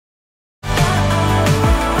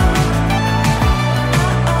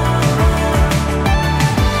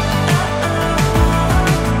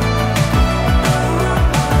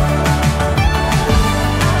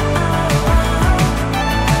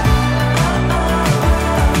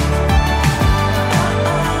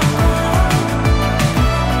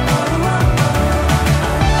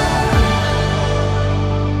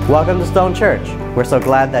Welcome to Stone Church. We're so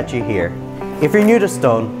glad that you're here. If you're new to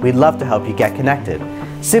Stone, we'd love to help you get connected.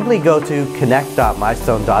 Simply go to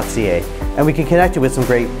connect.mystone.ca and we can connect you with some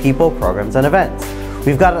great people, programs, and events.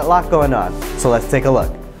 We've got a lot going on, so let's take a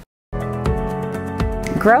look.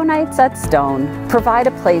 Grow Nights at Stone provide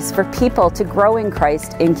a place for people to grow in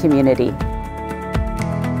Christ in community.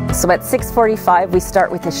 So at 6:45 we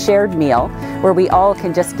start with a shared meal where we all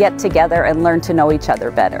can just get together and learn to know each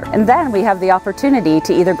other better. And then we have the opportunity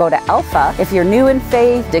to either go to Alpha. If you're new in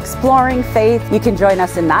faith, exploring faith, you can join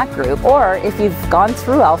us in that group. Or if you've gone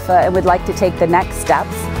through Alpha and would like to take the Next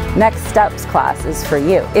Steps class is for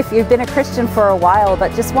you. If you've been a Christian for a while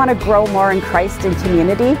but just want to grow more in Christ and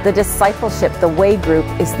community, the Discipleship, the Way group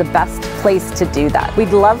is the best place to do that.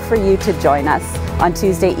 We'd love for you to join us on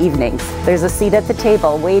Tuesday evenings. There's a seat at the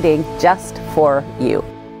table waiting just for you.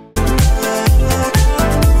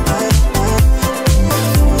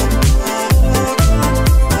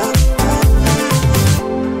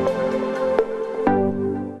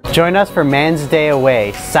 Join us for Men's Day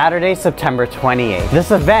Away, Saturday, September 28th.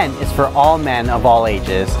 This event is for all men of all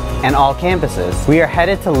ages and all campuses. We are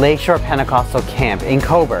headed to Lakeshore Pentecostal Camp in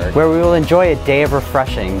Cobourg, where we will enjoy a day of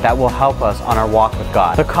refreshing that will help us on our walk with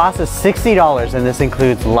God. The cost is $60 and this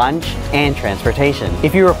includes lunch and transportation.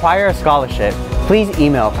 If you require a scholarship, please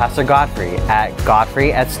email Pastor Godfrey at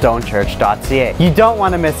godfrey@stonechurch.ca. You don't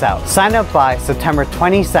want to miss out. Sign up by September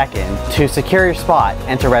 22nd to secure your spot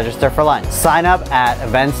and to register for lunch. Sign up at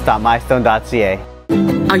events.mystone.ca.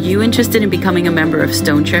 Are you interested in becoming a member of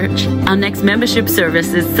Stone Church? Our next membership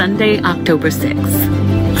service is Sunday, October 6th.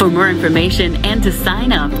 For more information and to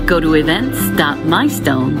sign up, go to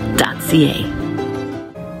events.mystone.ca.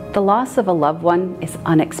 The loss of a loved one is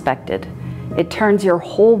unexpected. It turns your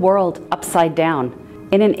whole world upside down.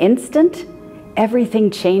 In an instant,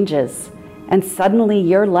 everything changes, and suddenly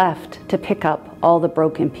you're left to pick up all the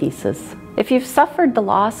broken pieces. If you've suffered the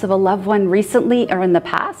loss of a loved one recently or in the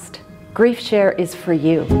past, Grief Share is for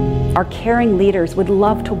you. Our caring leaders would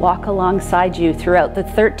love to walk alongside you throughout the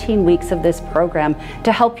 13 weeks of this program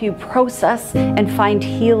to help you process and find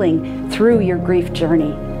healing through your grief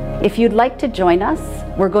journey. If you'd like to join us,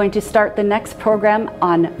 we're going to start the next program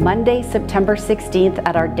on Monday, September 16th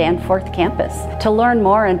at our Danforth campus. To learn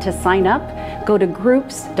more and to sign up, go to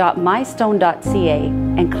groups.mystone.ca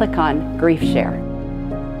and click on Grief Share.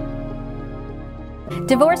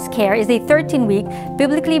 Divorce Care is a 13-week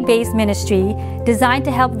biblically based ministry designed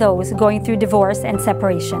to help those going through divorce and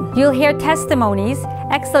separation. You'll hear testimonies,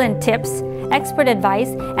 excellent tips, expert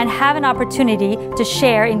advice, and have an opportunity to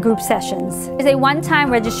share in group sessions. There's a one-time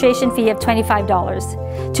registration fee of $25.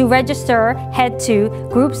 To register, head to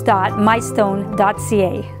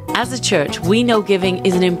groups.mystone.ca. As a church, we know giving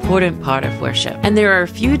is an important part of worship, and there are a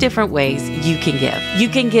few different ways you can give. You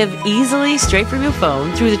can give easily straight from your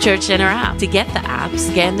phone through the Church Center app. To get the app,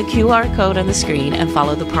 scan the QR code on the screen and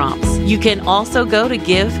follow the prompts. You can also go to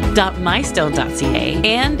give.mystone.ca,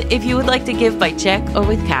 and if you would like to give by check or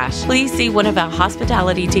with cash, please see one of our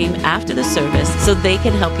hospitality team after the service so they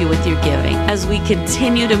can help you with your giving as we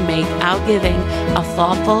continue to make our giving a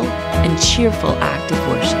thoughtful and cheerful act of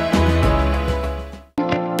worship.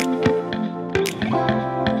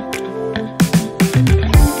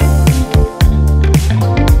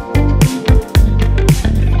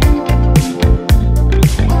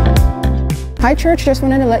 Hi Church, just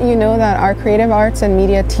wanted to let you know that our Creative Arts and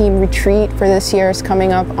Media Team retreat for this year is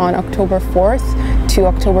coming up on October 4th to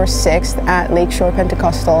October 6th at Lakeshore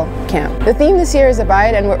Pentecostal Camp. The theme this year is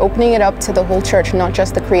Abide, and we're opening it up to the whole church, not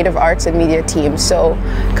just the Creative Arts and Media Team. So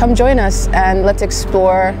come join us and let's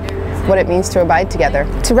explore what it means to abide together.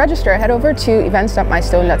 To register, head over to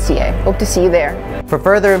events.mystone.ca. Hope to see you there. For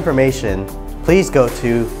further information, please go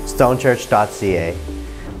to stonechurch.ca.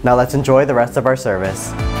 Now let's enjoy the rest of our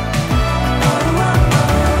service.